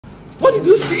What did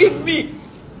you see in me?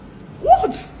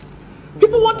 What?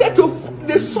 People wanted to,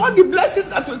 they saw the blessing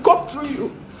that will come through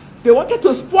you. They wanted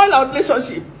to spoil our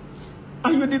relationship.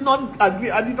 And you did not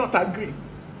agree. I did not agree.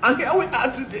 And here we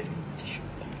are today.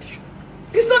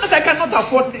 It's not that I cannot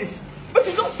afford this, but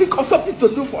you just think of something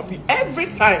to do for me. Every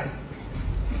time,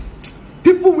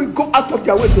 people will go out of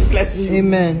their way to bless you.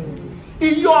 Amen.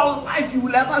 In your life, you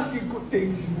will never see good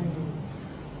things.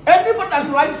 Anyone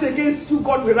that rises against you,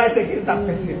 God will rise against that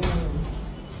person.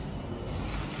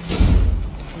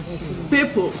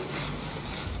 People,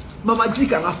 Mama G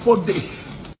can afford this.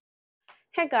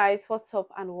 Hey guys, what's up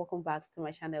and welcome back to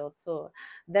my channel. So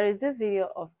there is this video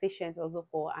of Patient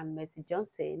Ozokwor and Mercy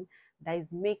Johnson that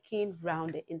is making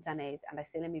round the internet, and I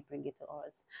say let me bring it to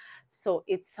us. So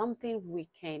it's something we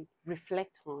can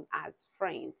reflect on as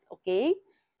friends, okay?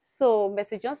 So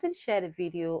Mercy Johnson shared a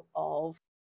video of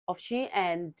she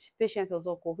and Patient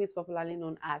Ozokwor, who is popularly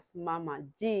known as Mama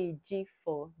G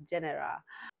for General.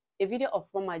 A video of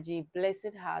Mama G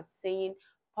blessed her, saying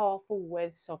powerful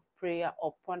words of prayer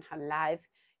upon her life,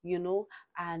 you know,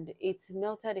 and it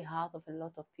melted the heart of a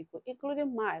lot of people,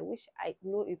 including mine, which I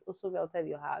know it also melted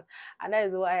your heart. And that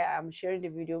is why I'm sharing the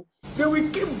video. They will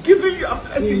keep giving you a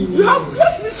blessing. You have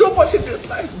blessed me so much in this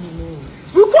life.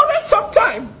 We quarreled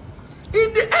sometime.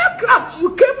 In the aircraft,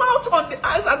 you came out on the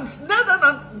ice and knelt down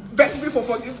and begged me for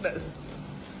forgiveness.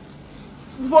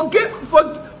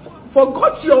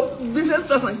 Forgot your business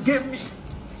class and gave me.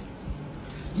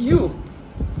 You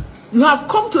have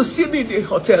come to see me in the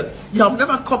hotel. You have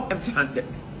never come empty-handed.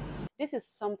 This is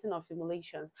something of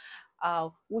humiliation.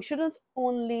 We shouldn't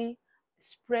only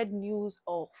spread news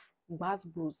of buzz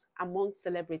among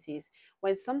celebrities.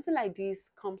 When something like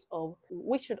this comes up,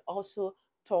 we should also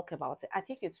talk about it. I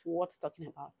think it's worth talking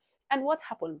about. And what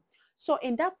happened? So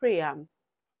in that prayer,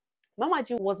 Mama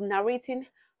G was narrating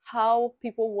how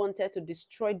people wanted to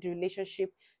destroy the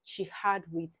relationship she had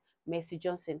with Mercy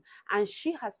Johnson, and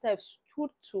she herself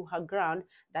stood to her ground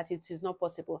that it is not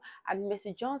possible. And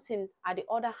Mercy Johnson, at the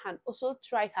other hand, also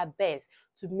tried her best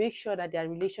to make sure that their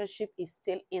relationship is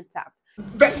still intact.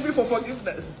 Begged me for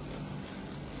forgiveness.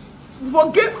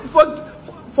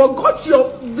 Forgot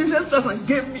your business class and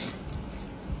gave me.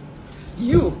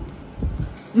 You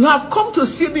have come to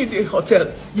see me in the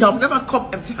hotel. You have never come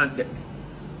empty-handed.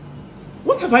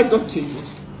 What have I done to you?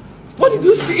 What did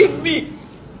you see in me?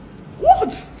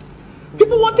 What?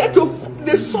 People wanted to,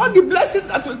 they saw the blessing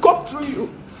that will come through you.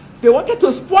 They wanted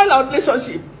to spoil our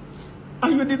relationship.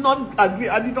 And you did not agree.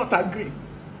 I did not agree.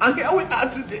 And here we are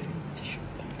today.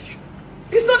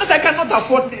 It's not that I cannot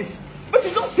afford this, but you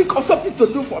just think of something to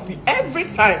do for me. Every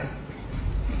time,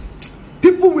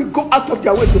 people will go out of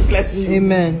their way to bless you.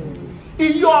 Amen.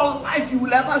 In your life, you will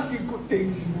never see good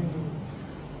things.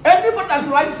 Anyone that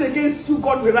rises against you,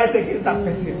 God will rise against that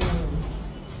person.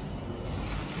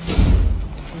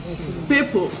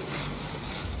 People,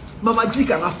 Mama G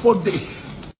can afford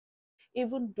this.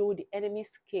 Even though the enemies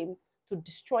came to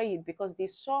destroy it, because they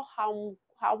saw how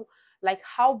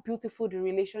beautiful the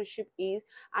relationship is,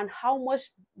 and how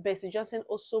much Mercy Johnson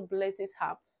also blesses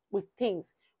her with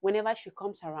things whenever she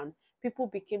comes around. People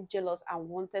became jealous and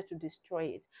wanted to destroy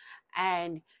it.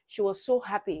 And she was so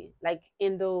happy. Like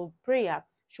in the prayer,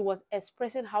 she was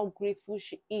expressing how grateful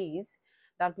she is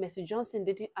that Mercy Johnson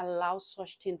didn't allow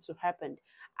such things to happen.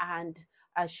 And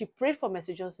she prayed for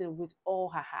Mercy Johnson with all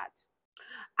her heart.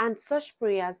 And such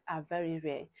prayers are very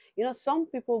rare. You know, some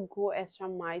people go extra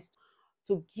miles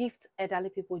to gift elderly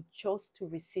people just to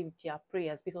receive their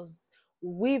prayers, because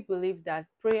we believe that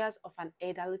prayers of an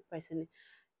elderly person,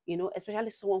 you know, especially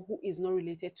someone who is not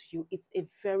related to you, it's a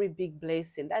very big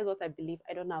blessing. That is what I believe.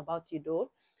 I don't know about you though.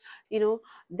 You know,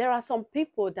 there are some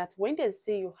people that when they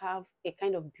say you have a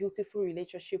kind of beautiful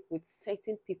relationship with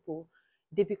certain people,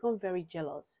 they become very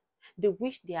jealous. They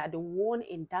wish they are the one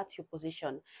in that your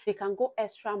position. They can go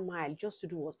extra mile just to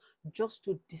do what? Just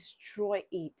to destroy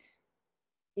it.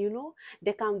 You know,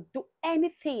 they can do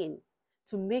anything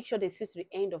to make sure they see to the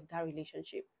end of that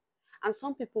relationship. And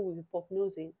some people will be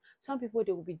pop-nosing. Some people,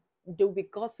 they will be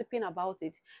gossiping about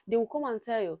it. They will come and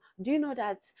tell you, do you know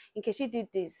that Nkechi did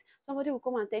this? Somebody will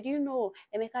come and tell you, do you know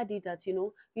Emeka did that, you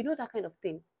know that kind of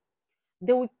thing.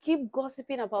 They will keep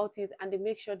gossiping about it, and they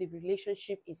make sure the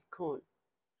relationship is gone.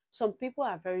 Some people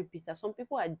are very bitter. Some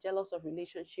people are jealous of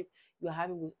relationship you are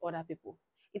having with other people.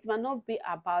 It might not be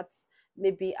about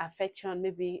maybe affection,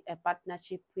 maybe a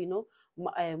partnership, you know,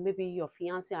 maybe your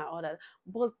fiancé and all that.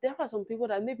 But there are some people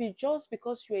that maybe just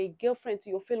because you're a girlfriend to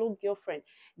your fellow girlfriend,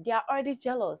 they are already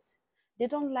jealous. They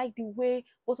don't like the way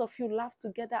both of you laugh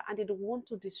together, and they don't want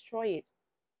to destroy it.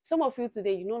 Some of you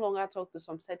today, you no longer talk to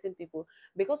some certain people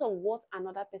because of what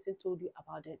another person told you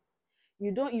about them.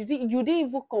 You didn't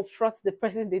even confront the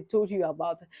person they told you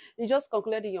about. You just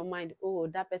concluded in your mind, oh,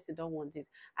 that person don't want it.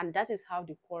 And that is how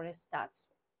the quarrel starts.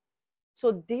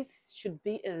 So this should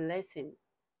be a lesson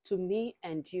to me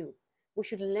and you. We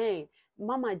should learn.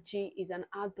 Mama G is an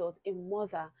adult, a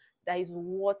mother that is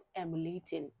worth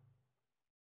emulating.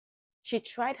 She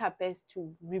tried her best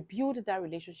to rebuild that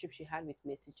relationship she had with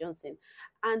Mercy Johnson.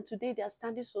 And today they are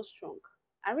standing so strong.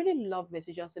 I really love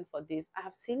Mercy Johnson for this. I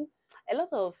have seen a lot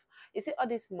of, you see, all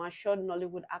these mature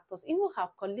Nollywood actors, even her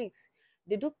colleagues,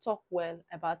 they do talk well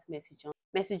about Mercy Johnson.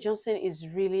 Mercy Johnson is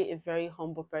really a very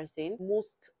humble person.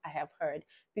 Most I have heard,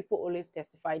 people always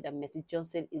testify that Mercy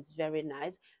Johnson is very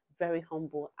nice, very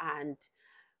humble, and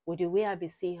with the way I've been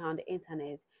seeing her on the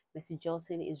internet, Mercy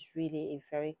Johnson is really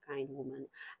a very kind woman.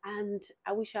 And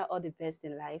I wish her all the best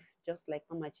in life, just like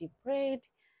Mama G prayed.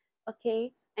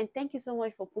 Okay. And thank you so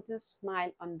much for putting a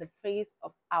smile on the face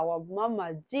of our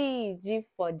Mama G, G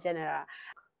for General.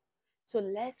 So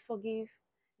let's forgive,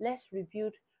 let's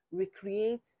rebuild,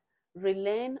 recreate,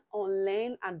 relearn,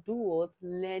 unlearn, and do what?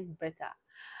 Learn better.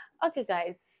 Okay,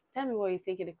 guys, tell me what you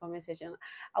think in the comment section.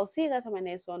 I'll see you guys on my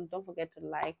next one. Don't forget to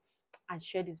like and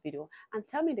share this video, and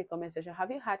tell me in the comment section,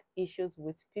 have you had issues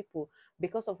with people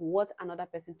because of what another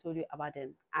person told you about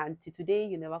them, and till today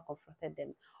you never confronted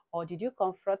them, or did you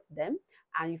confront them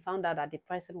and you found out that the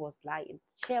person was lying?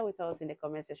 Share with us in the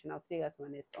comment section. I'll see you guys on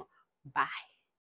my next one. Bye.